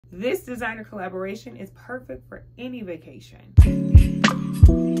This designer collaboration is perfect for any vacation.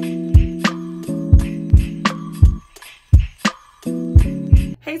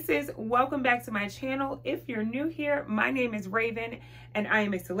 Hey sis, welcome back to my channel. If you're new here, my name is Raven and I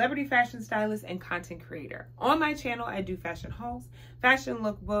am a celebrity fashion stylist and content creator. On my channel, I do fashion hauls, fashion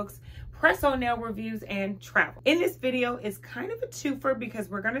lookbooks, press-on nail reviews, and travel. In this video, it's kind of a twofer because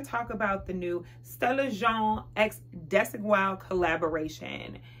we're going to talk about the new Stella Jean x Desigual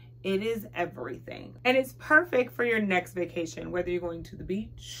collaboration. It is everything. And it's perfect for your next vacation, whether you're going to the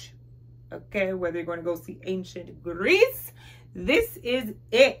beach, okay, whether you're going to go see ancient Greece. This is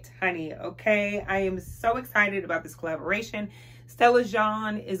it, honey, okay? I am so excited about this collaboration. Stella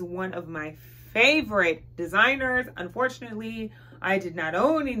Jean is one of my favorite designers. Unfortunately, I did not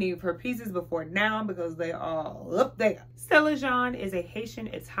own any of her pieces before now because they are all up there. Stella Jean is a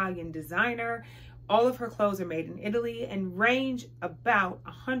Haitian-Italian designer. All of her clothes are made in Italy and range about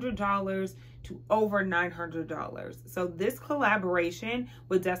 $100 to over $900. So this collaboration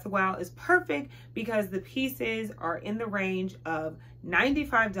with Desigual is perfect because the pieces are in the range of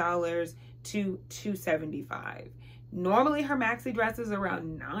 $95 to $275. Normally her maxi dress is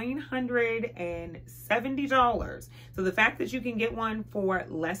around $970. So the fact that you can get one for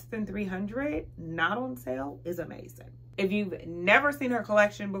less than $300, not on sale, is amazing. If you've never seen her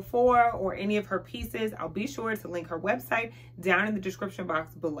collection before or any of her pieces, I'll be sure to link her website down in the description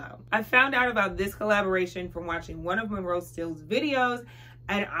box below. I found out about this collaboration from watching one of Monroe Steele's videos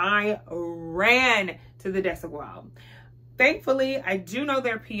and I ran to the Desigual. Thankfully, I do know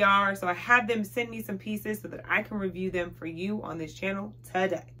their PR, so I had them send me some pieces so that I can review them for you on this channel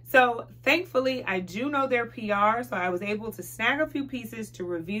today. So thankfully, I do know their PR, so I was able to snag a few pieces to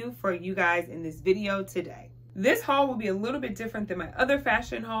review for you guys in this video today. This haul will be a little bit different than my other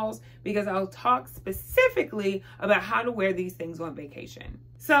fashion hauls because I'll talk specifically about how to wear these things on vacation.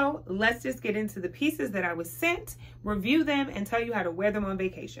 So let's just get into the pieces that I was sent, review them, and tell you how to wear them on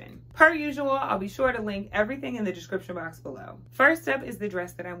vacation. Per usual, I'll be sure to link everything in the description box below. First up is the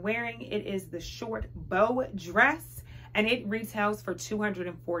dress that I'm wearing. It is the short bow dress and it retails for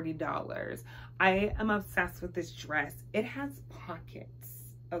 $240. I am obsessed with this dress. It has pockets,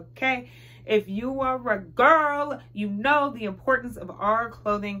 okay? If you are a girl, you know the importance of our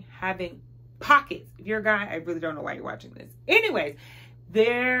clothing having pockets. If you're a guy, I really don't know why you're watching this. Anyways,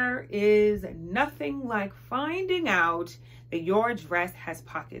 there is nothing like finding out that your dress has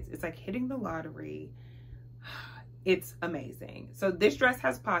pockets. It's like hitting the lottery. It's amazing. So this dress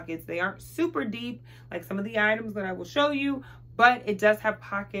has pockets. They aren't super deep like some of the items that I will show you, but it does have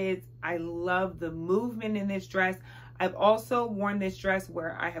pockets. I love the movement in this dress. I've also worn this dress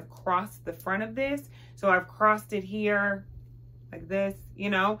where I have crossed the front of this. So I've crossed it here like this,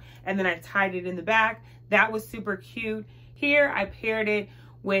 you know, and then I tied it in the back. That was super cute. Here I paired it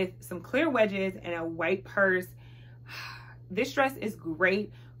with some clear wedges and a white purse. This dress is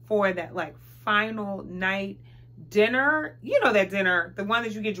great for that like final night dinner, you know, that dinner, the one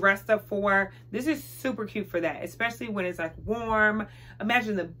that you get dressed up for. This is super cute for that, especially when it's like warm.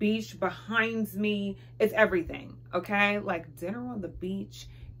 Imagine the beach behind me. It's everything, okay? Like dinner on the beach,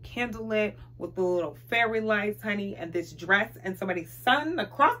 candlelit with the little fairy lights, honey, and this dress and somebody's son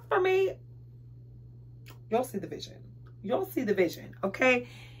across from me. You'll see the vision. You'll see the vision, okay?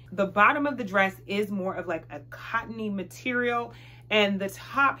 The bottom of the dress is more of like a cottony material and the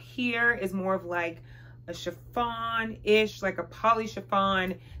top here is more of like a chiffon-ish, like a poly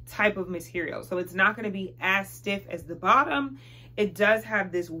chiffon type of material. So it's not going to be as stiff as the bottom. It does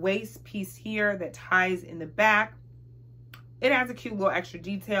have this waist piece here that ties in the back. It has a cute little extra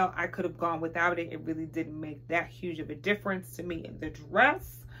detail. I could have gone without it. It really didn't make that huge of a difference to me in the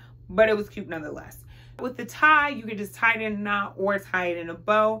dress, but it was cute nonetheless. With the tie, you can just tie it in a knot or tie it in a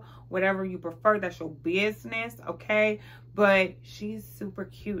bow, whatever you prefer. That's your business, okay? But she's super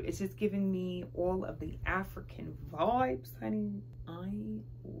cute. It's just giving me all of the African vibes, honey. I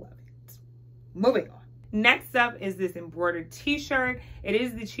love it. Moving on. Next up is this embroidered t-shirt. It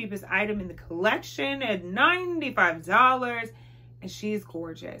is the cheapest item in the collection at $95. And she is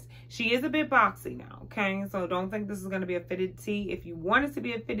gorgeous. She is a bit boxy now, okay? So don't think this is going to be a fitted tee. If you want it to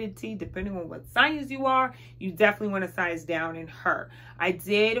be a fitted tee, depending on what size you are, you definitely want to size down in her. I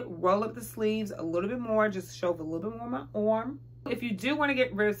did roll up the sleeves a little bit more, just to show a little bit more of my arm. If you do want to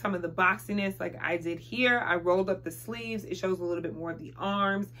get rid of some of the boxiness like I did here, I rolled up the sleeves. It shows a little bit more of the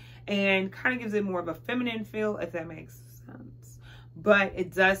arms and kind of gives it more of a feminine feel, if that makes sense. But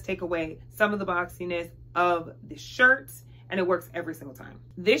it does take away some of the boxiness of the shirts. And it works every single time.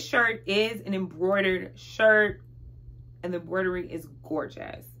 This shirt is an embroidered shirt and the embroidery is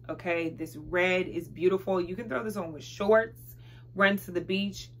gorgeous, okay? This red is beautiful. You can throw this on with shorts, run to the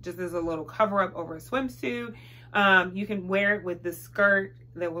beach just as a little cover up over a swimsuit. You can wear it with the skirt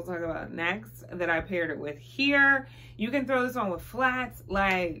that we'll talk about next that I paired it with here. You can throw this on with flats.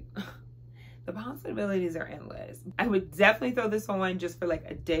 Like, the possibilities are endless. I would definitely throw this on just for like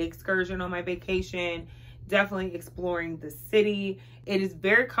a day excursion on my vacation. Definitely exploring the city. It is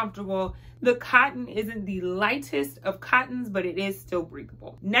very comfortable. The cotton isn't the lightest of cottons, but it is still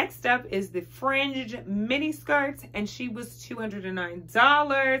breathable. Next up is the fringed mini skirt, and she was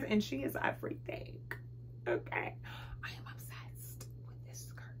 $209, and she is everything. Okay, I am obsessed with this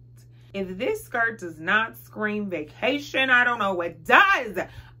skirt. If this skirt does not scream vacation, I don't know what does.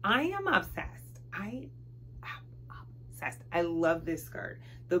 I am obsessed. I am obsessed. I love this skirt.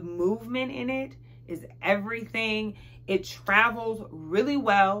 The movement in it is everything. It travels really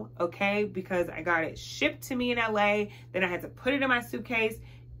well, okay, because I got it shipped to me in LA. Then I had to put it in my suitcase,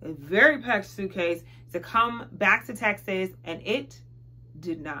 a very packed suitcase, to come back to Texas, and it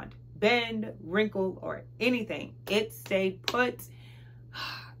did not bend, wrinkle, or anything. It stayed put.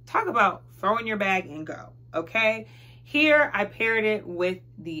 Talk about throwing your bag and go, okay? Here, I paired it with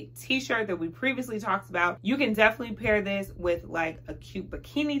the t-shirt that we previously talked about. You can definitely pair this with like a cute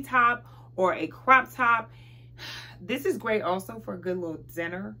bikini top or a crop top. This is great also for a good little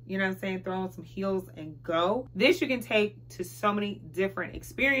dinner. You know what I'm saying? Throw on some heels and go. This you can take to so many different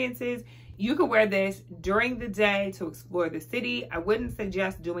experiences. You could wear this during the day to explore the city. I wouldn't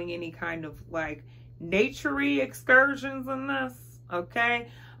suggest doing any kind of like nature-y excursions in this, okay?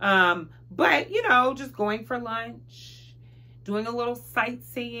 But, you know, just going for lunch, doing a little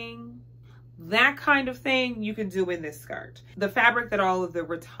sightseeing, that kind of thing you can do in this skirt. The fabric that all of the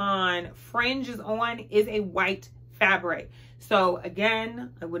rattan fringe is on is a white fabric. So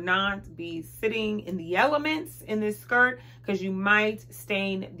again, I would not be sitting in the elements in this skirt because you might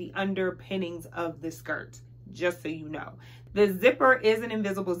stain the underpinnings of the skirt, just so you know. The zipper is an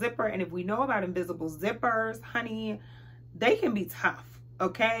invisible zipper, and if we know about invisible zippers, honey, they can be tough,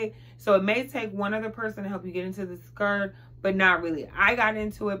 okay? So it may take one other person to help you get into the skirt, but not really. I got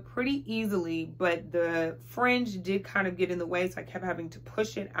into it pretty easily, but the fringe did kind of get in the way, so I kept having to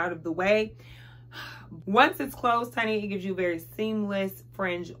push it out of the way. Once it's closed, honey, it gives you very seamless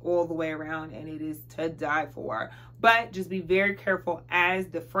fringe all the way around, and it is to die for. But just be very careful, as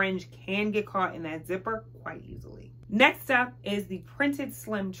the fringe can get caught in that zipper quite easily. Next up is the printed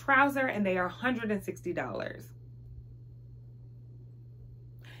slim trouser, and they are $160.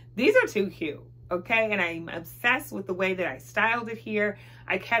 These are too cute. Okay, and I'm obsessed with the way that I styled it here.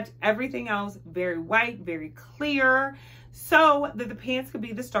 I kept everything else very white, very clear, so that the pants could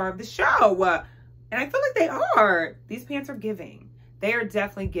be the star of the show. And I feel like they are. These pants are giving. They are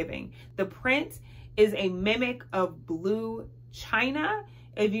definitely giving. The print is a mimic of blue china.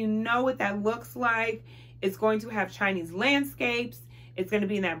 If you know what that looks like, it's going to have Chinese landscapes. It's going to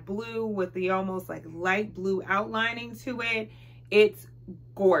be in that blue with the almost like light blue outlining to it. It's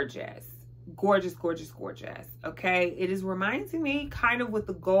gorgeous. Gorgeous, gorgeous, gorgeous. Okay, it is reminding me kind of with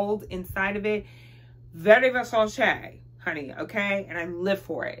the gold inside of it. Very Versace, honey. Okay, and I live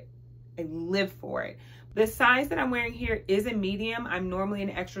for it. I live for it. The size that I'm wearing here is a medium. I'm normally an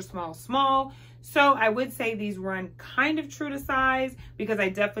extra small, so I would say these run kind of true to size, because I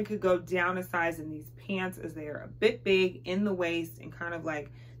definitely could go down a size in these pants, as they are a bit big in the waist and kind of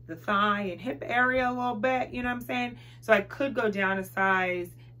like the thigh and hip area a little bit, you know what I'm saying? So I could go down a size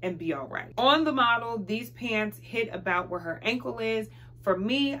and be all right. On the model, these pants hit about where her ankle is. For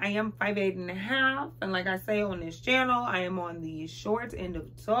me, I am 5'8.5", and like I say on this channel, I am on the short end of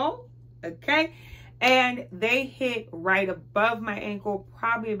toe, okay? And they hit right above my ankle,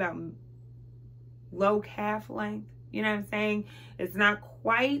 probably about low calf length, you know what I'm saying? It's not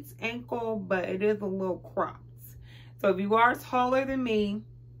quite ankle, but it is a little cropped. So if you are taller than me,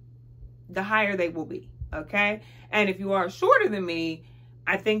 the higher they will be, okay? And if you are shorter than me,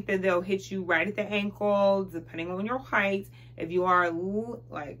 I think that they'll hit you right at the ankle, depending on your height. If you are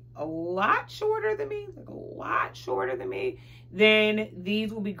like a lot shorter than me, then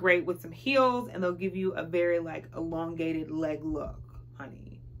these will be great with some heels, and they'll give you a very like elongated leg look,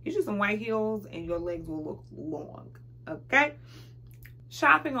 honey. Get you some white heels and your legs will look long, okay?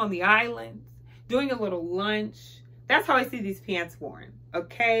 Shopping on the island, doing a little lunch. That's how I see these pants worn,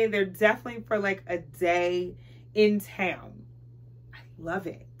 okay? They're definitely for like a day in town. Love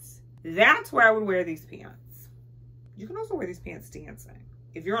it. That's where I would wear these pants. You can also wear these pants dancing.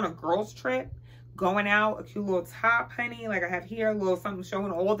 If you're on a girls trip, going out, a cute little top, honey, like I have here, a little something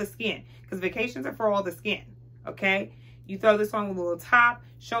showing all the skin, because vacations are for all the skin, okay? You throw this on with a little top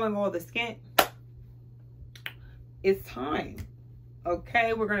showing all the skin. It's time,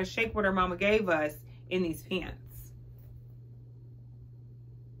 okay? We're going to shake what our mama gave us in these pants.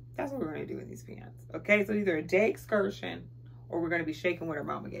 That's what we're going to do in these pants. Okay, so either a day excursion or we're going to be shaking what our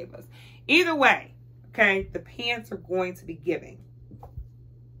mama gave us. Either way, okay, the pants are going to be giving.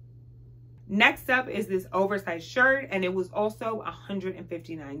 Next up is this oversized shirt, and it was also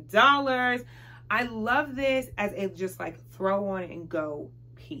 $159. I love this as a just like throw on and go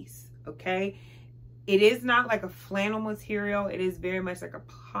piece, okay? It is not like a flannel material. It is very much like a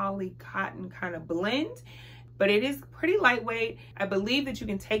poly cotton kind of blend, but it is pretty lightweight. I believe that you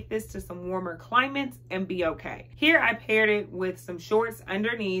can take this to some warmer climates and be okay. Here I paired it with some shorts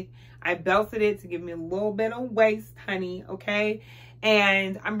underneath. I belted it to give me a little bit of waist, honey, okay?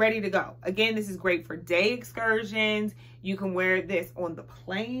 And I'm ready to go. Again, this is great for day excursions. You can wear this on the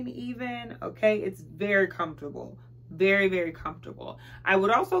plane even, okay? It's very comfortable, very, very comfortable. I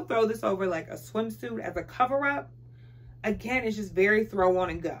would also throw this over like a swimsuit as a cover up. Again, it's just very throw on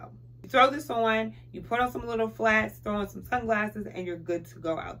and go. You throw this on, you put on some little flats, throw on some sunglasses, and you're good to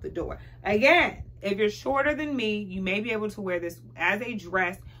go out the door. Again, if you're shorter than me, you may be able to wear this as a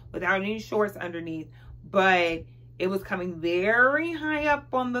dress without any shorts underneath, but it was coming very high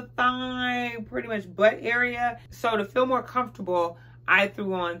up on the thigh, pretty much butt area. So to feel more comfortable, I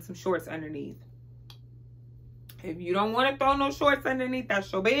threw on some shorts underneath. If you don't want to throw no shorts underneath,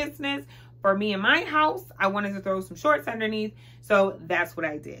 that's your business. For me in my house, I wanted to throw some shorts underneath, so that's what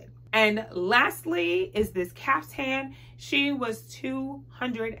I did. And lastly is this caftan. She was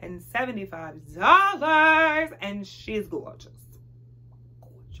 $275, and she's gorgeous.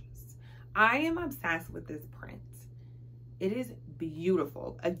 Gorgeous. I am obsessed with this print. It is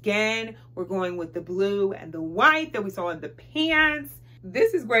beautiful. Again, we're going with the blue and the white that we saw in the pants.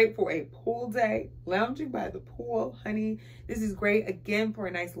 This is great for a pool day, lounging by the pool, honey. This is great, again, for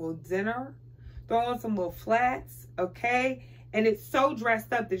a nice little dinner. Throw on some little flats, okay? And it's so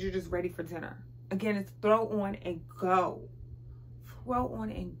dressed up that you're just ready for dinner. Again, it's throw on and go. Throw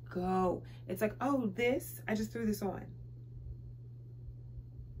on and go. It's like, oh, I just threw this on.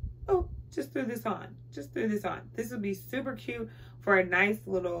 Oh, just threw this on. Just threw this on. This would be super cute for a nice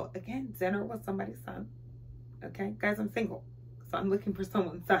little, again, dinner with somebody's son. Okay, guys, I'm single, so I'm looking for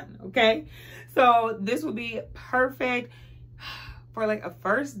someone's son, okay? So this would be perfect for like a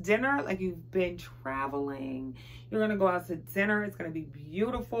first dinner, like you've been traveling, you're gonna go out to dinner, it's gonna be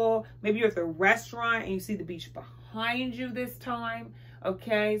beautiful. Maybe you're at the restaurant and you see the beach behind you this time,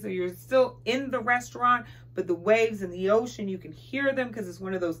 okay? So you're still in the restaurant, but the waves and the ocean, you can hear them because it's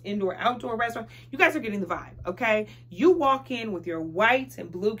one of those indoor-outdoor restaurants. You guys are getting the vibe, okay? You walk in with your white and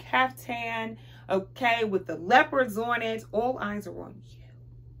blue caftan, okay, with the leopards on it. All eyes are on you,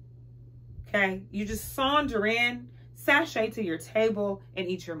 okay? You just saunter in, sashay to your table, and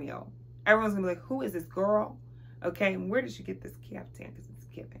eat your meal. Everyone's gonna be like, who is this girl? Okay, and where did she get this caftan? Because it's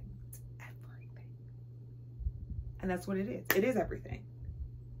giving. It's everything. And that's what it is. It is everything.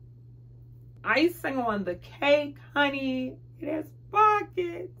 Icing on the cake, honey. It has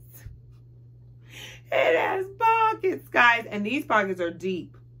pockets. It has pockets, guys. And these pockets are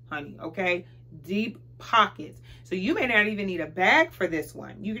deep, honey, okay? Deep pockets. So you may not even need a bag for this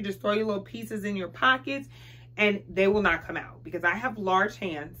one. You can just throw your little pieces in your pockets and they will not come out because I have large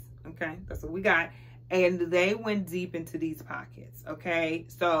hands, okay? That's what we got. And they went deep into these pockets, okay?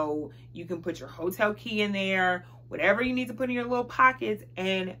 So you can put your hotel key in there, whatever you need to put in your little pockets.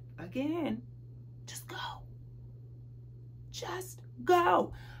 And again, just go. Just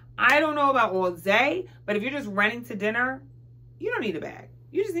go. I don't know about all day, but if you're just running to dinner, you don't need a bag.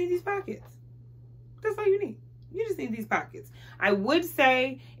 You just need these pockets. That's all you need. You just need these pockets. I would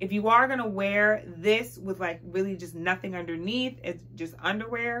say if you are going to wear this with like really just nothing underneath, it's just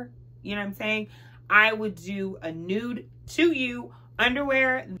underwear, you know what I'm saying? I would do a nude to you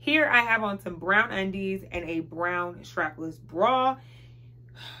underwear. Here I have on some brown undies and a brown strapless bra.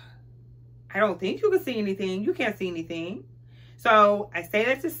 I don't think you can see anything. You can't see anything. So I say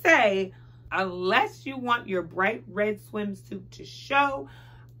that to say, unless you want your bright red swimsuit to show,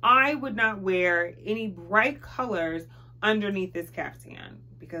 I would not wear any bright colors underneath this caftan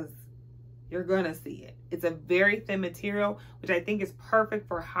because you're gonna see it. It's a very thin material, which I think is perfect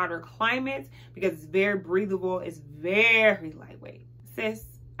for hotter climates because it's very breathable. It's very lightweight. Sis,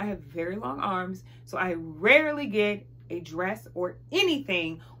 I have very long arms, so I rarely get a dress or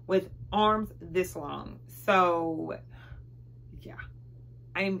anything with arms this long. So yeah,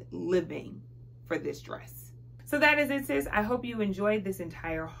 I'm living for this dress. So that is it, sis. I hope you enjoyed this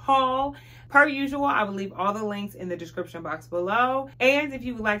entire haul. Per usual, I will leave all the links in the description box below. And if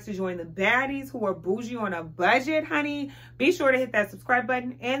you would like to join the baddies who are bougie on a budget, honey, be sure to hit that subscribe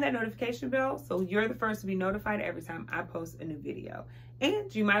button and that notification bell so you're the first to be notified every time I post a new video.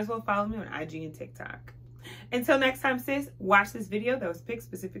 And you might as well follow me on IG and TikTok. Until next time, sis, watch this video that was picked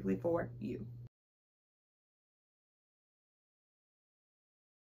specifically for you.